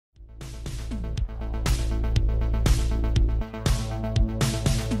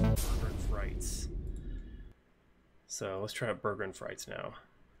So let's try out burger and Frights now.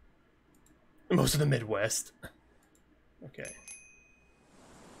 Most of the Midwest. Okay.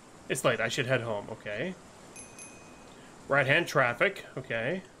 It's late. I should head home. Okay. Right-hand traffic.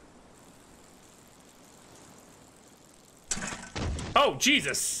 Okay. Oh,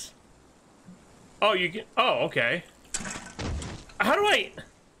 Jesus! Oh, you can... Oh, okay. How do I...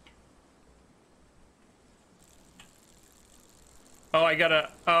 Oh, I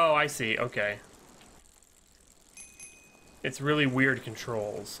gotta... Oh, I see. Okay. It's really weird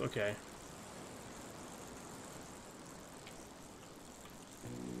controls. Okay.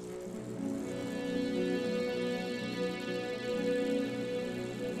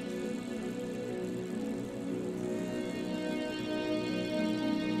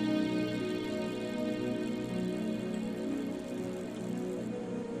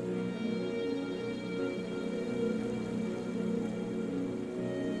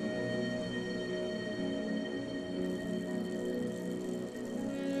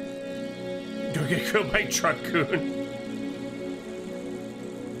 Don't get killed by truck coon.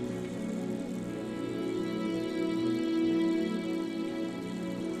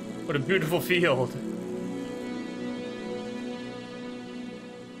 What a beautiful field.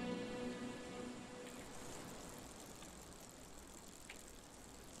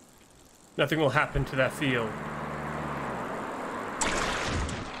 Nothing will happen to that field.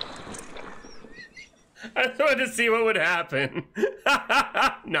 I just wanted to see what would happen.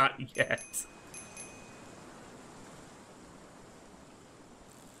 Not yet.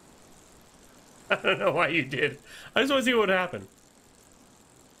 I don't know why you did. I just want to see what would happen.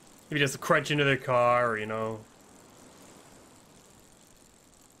 Maybe just crunch into their car, or, you know.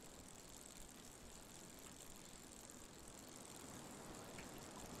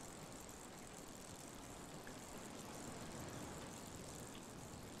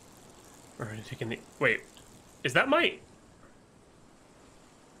 Alright, taking the... Wait. Is that my...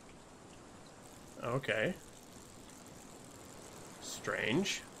 Okay.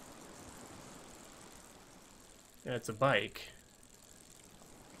 Strange. Yeah, it's a bike.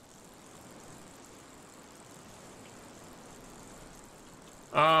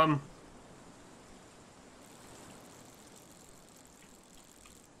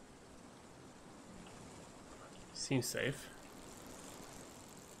 Seems safe.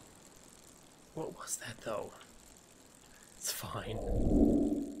 What was that, though? It's fine.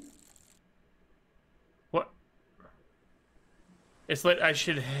 What? It's like I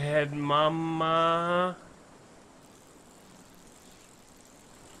should head, mama.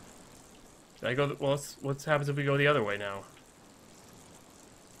 Did I go? Well, what happens if we go the other way now?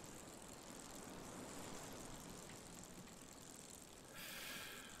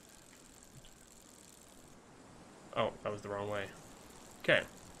 Oh, that was the wrong way. Okay.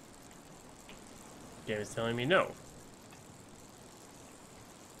 Game is telling me no.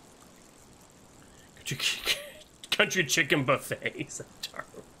 Country chicken buffet.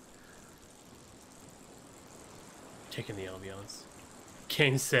 Taking the ambiance.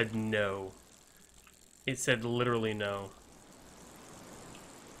 Game said no. It said literally no.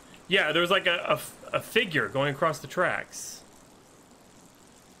 Yeah, there was like a figure going across the tracks.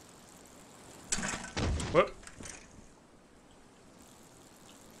 Whoop.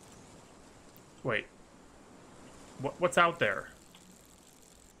 Wait. What's out there?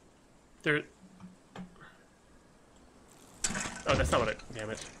 There... Oh, that's not what I... Damn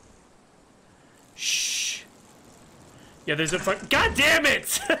it. Shh. Yeah, there's a fun... God damn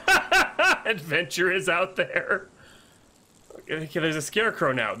it! Adventure is out there. Okay, there's a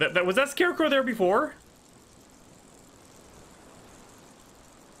scarecrow now. Was that scarecrow there before?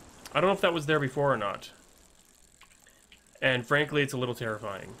 I don't know if that was there before or not. And frankly, it's a little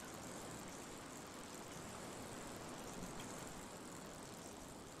terrifying.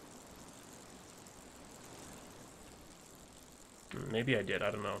 Maybe I did,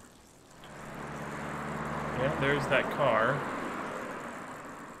 I don't know. Yeah, there's that car.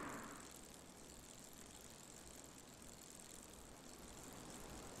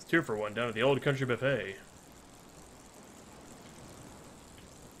 It's 2 for 1 down at the Old Country Buffet.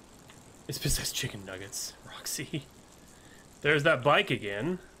 It's possessed chicken nuggets, Roxy. There's that bike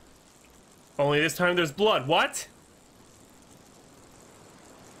again. Only this time there's blood. What?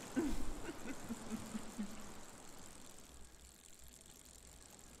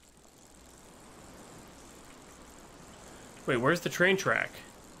 Wait, where's the train track?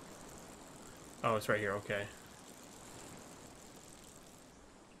 Oh, it's right here, okay.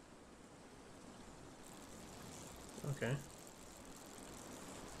 Okay.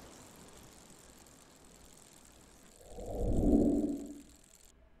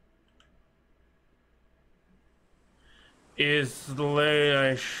 It's late,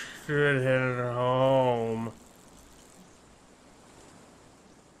 I should head home.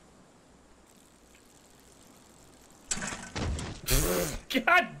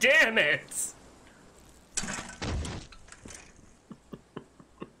 God damn it!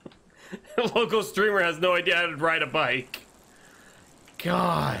 The local streamer has no idea how to ride a bike.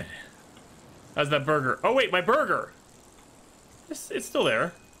 God. How's that burger? Oh wait, my burger! It's still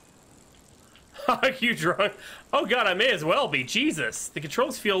there. Are you drunk? Oh god, I may as well be. Jesus. The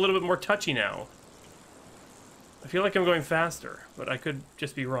controls feel a little bit more touchy now. I feel like I'm going faster, but I could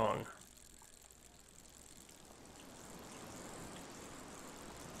just be wrong.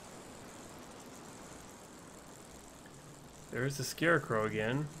 There's the scarecrow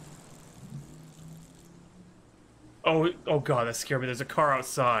again. Oh god, that scared me. There's a car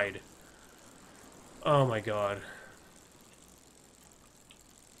outside. Oh my god.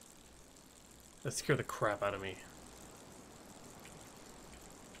 That scared the crap out of me.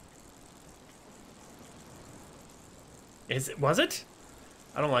 Was it?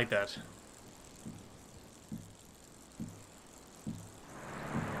 I don't like that.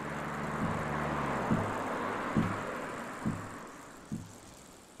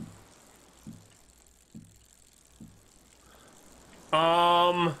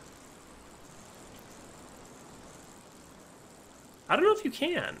 I don't know if you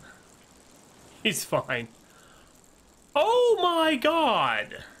can. He's fine. Oh my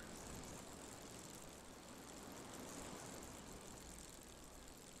god!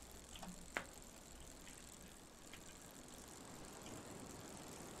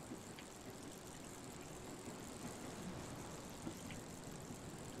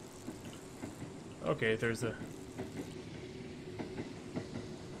 Okay, there's a...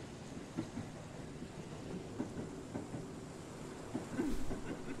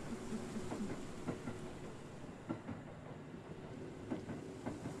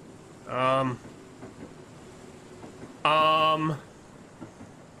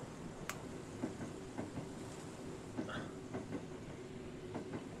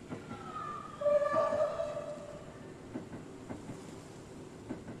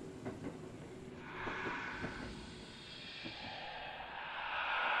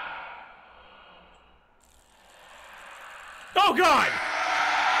 Oh god!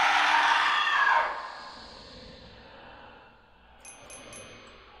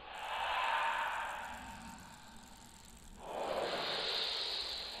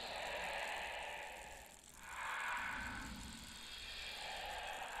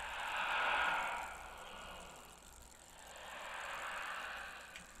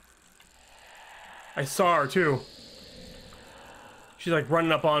 I saw her too. She's like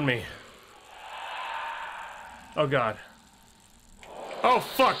running up on me. Oh god. Oh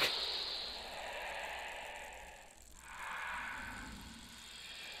fuck!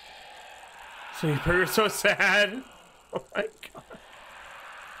 So you're so sad. Oh my god.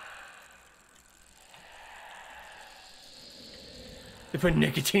 They put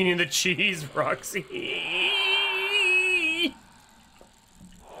nicotine in the cheese, Roxy.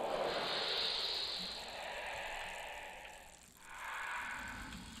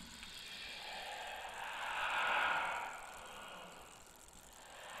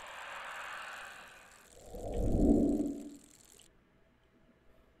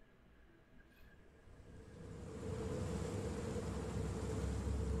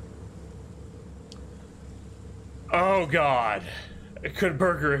 Oh god. A good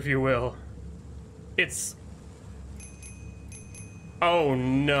burger, if you will. It's... Oh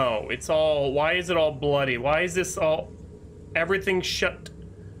no. It's all... Why is it all bloody? Why is this all... Everything shut...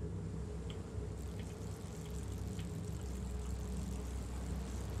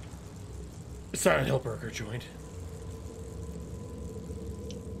 Silent Hill burger joint.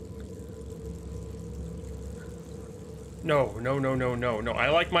 No, no, no, no, no, no. I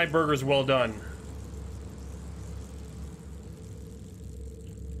like my burgers well done.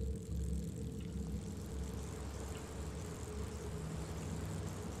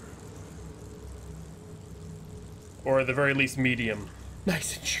 Or at the very least, medium.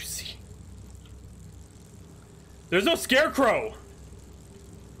 Nice and juicy. There's no scarecrow!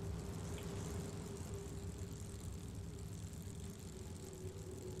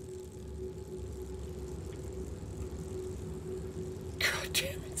 God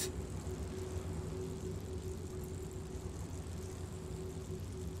damn it.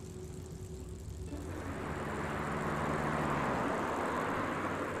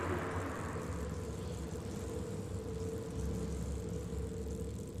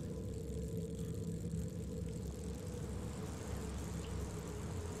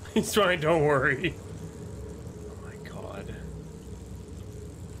 He's trying, don't worry. Oh my god.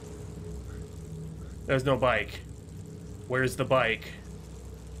 There's no bike. Where's the bike?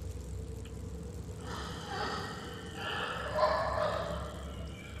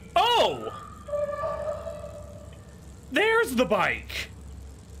 Oh! There's the bike!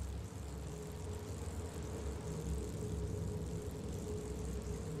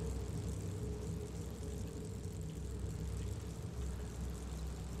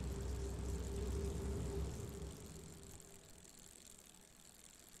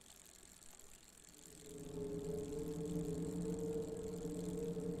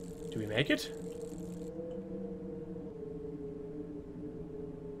 Do we make it?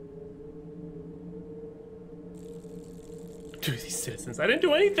 Dude, these citizens, I didn't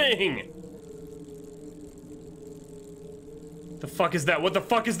do anything! The fuck is that? What the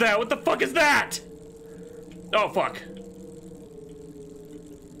fuck is that? What the fuck is that? Oh, fuck.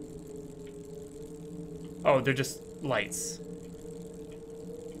 Oh, they're just lights.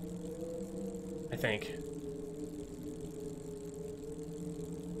 I think.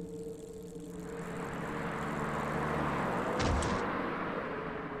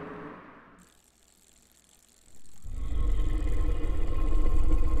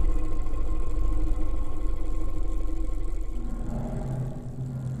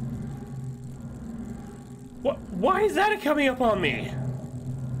 What? Why is that coming up on me?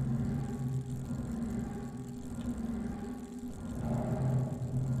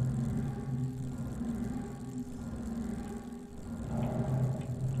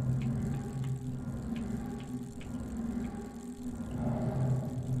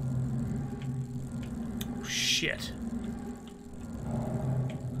 Oh, shit.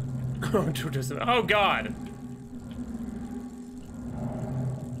 Oh, dude, oh, God.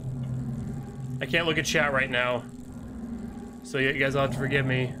 I can't look at chat right now, so you guys will have to forgive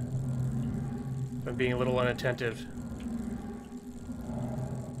me if I'm being a little unattentive.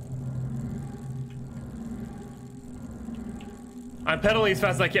 I'm pedaling as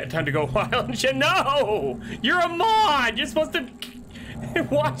fast as I can. Time to go wild and shit. No! You're a mod! You're supposed to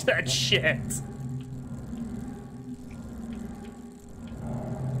watch that shit.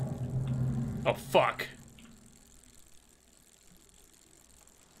 Oh, fuck.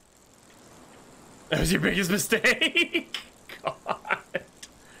 That was your biggest mistake? God.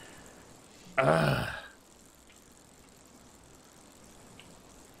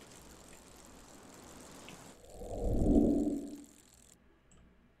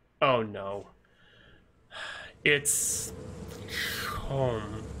 Oh no. It's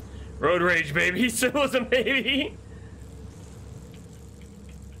home. Road rage, baby. Symbolism, baby.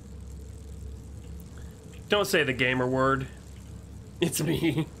 Don't say the gamer word. It's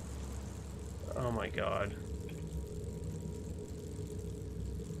me. Oh my god.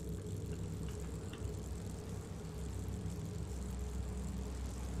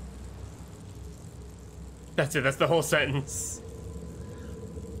 That's it, that's the whole sentence.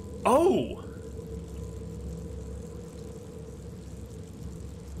 Oh!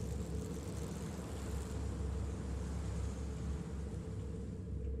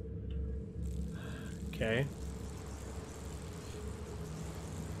 Okay.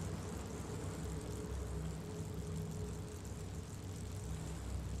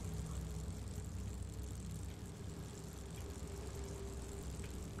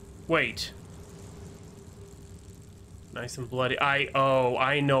 Wait. Nice and bloody.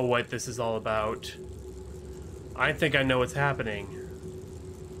 I know what this is all about. I think I know what's happening.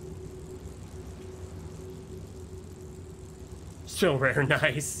 Still rare,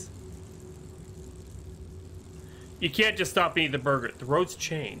 nice. You can't just stop eating the burger. The road's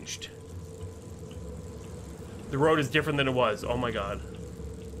changed. The road is different than it was. Oh my god.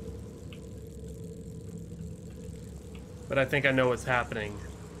 But I think I know what's happening.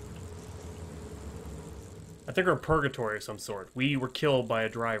 I think we're in purgatory of some sort. We were killed by a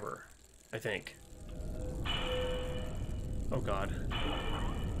driver, I think. Oh god.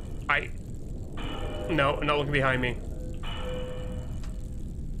 No, not looking behind me.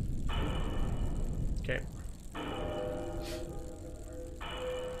 Okay.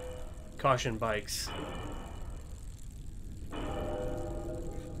 Caution bikes.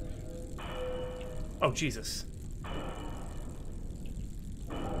 Oh, Jesus.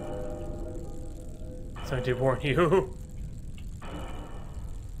 So I did warn you.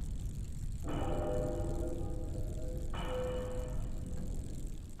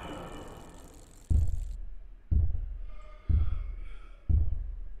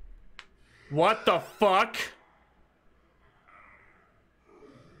 What the fuck?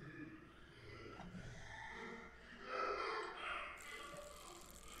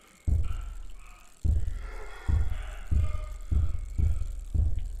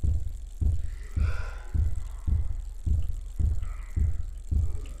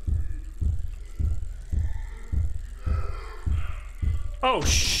 Oh,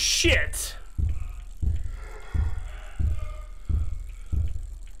 shit!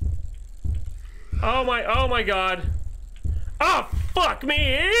 Oh my god. Oh, fuck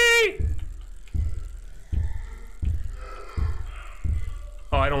me!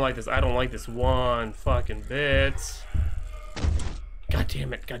 Oh, I don't like this. I don't like this one fucking bit. God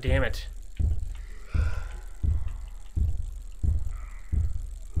damn it. God damn it.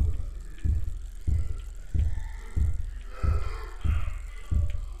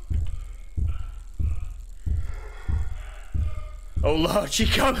 Oh Lord, she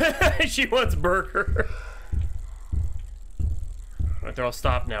coming. She wants burger. Alright, they're all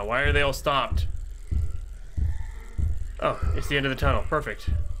stopped now. Why are they all stopped? Oh, it's the end of the tunnel.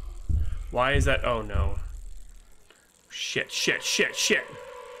 Perfect. Why is that? Oh no. Shit, shit, shit, shit.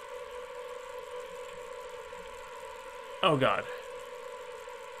 Oh god.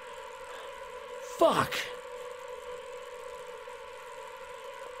 Fuck.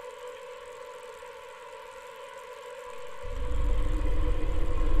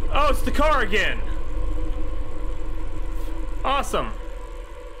 Oh, it's the car again. Awesome.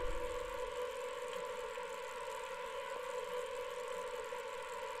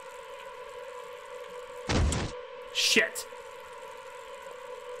 Shit.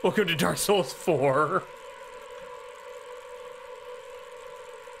 Welcome to Dark Souls 4.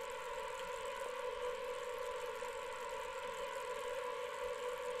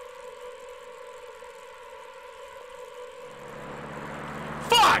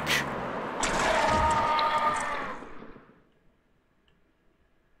 Fuck!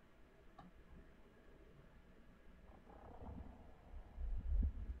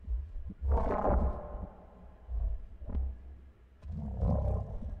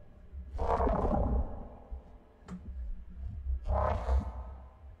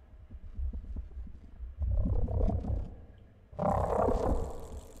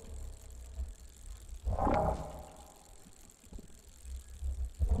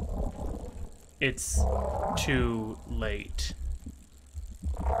 It's too late.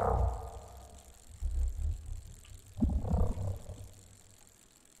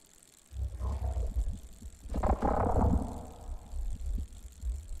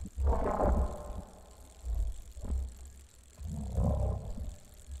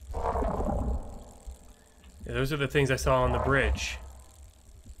 Yeah, those are the things I saw on the bridge.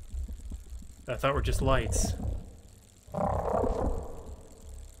 I thought were just lights.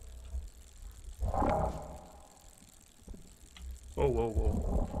 Whoa, whoa,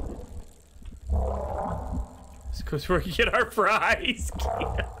 whoa. This goes where we get our fries.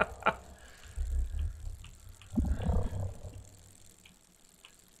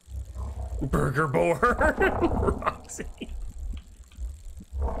 Burger board. Roxy.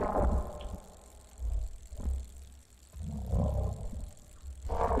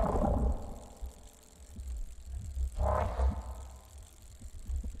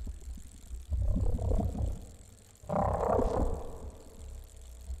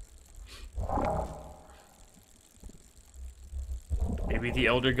 Maybe the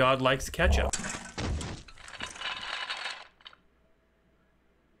Elder God likes ketchup.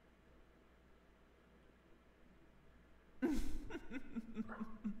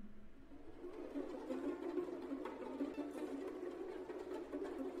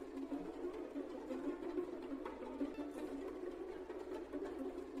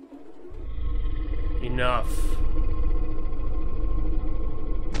 Enough.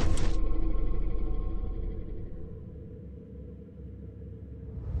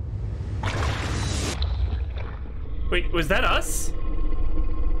 Wait, was that us?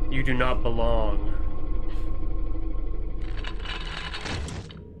 You do not belong.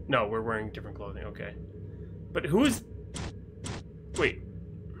 No, we're wearing different clothing, okay. But who's... Wait.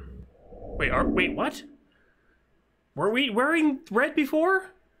 Wait, what? Were we wearing red before?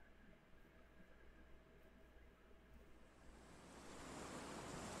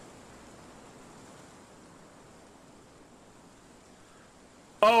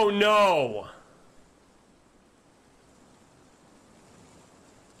 Oh no!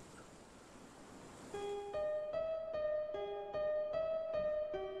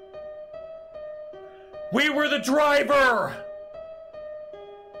 We were the driver!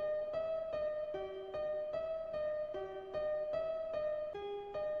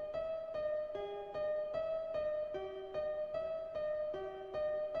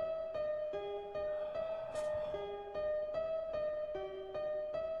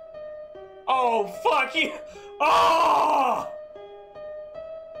 Oh, fuck you! Oh!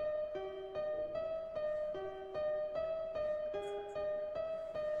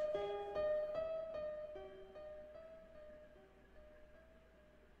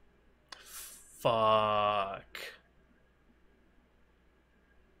 Fuck.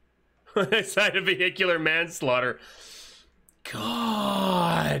 Side of vehicular manslaughter.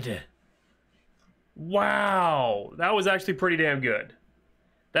 God. Wow. That was actually pretty damn good.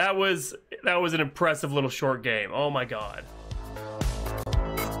 That was an impressive little short game. Oh my god.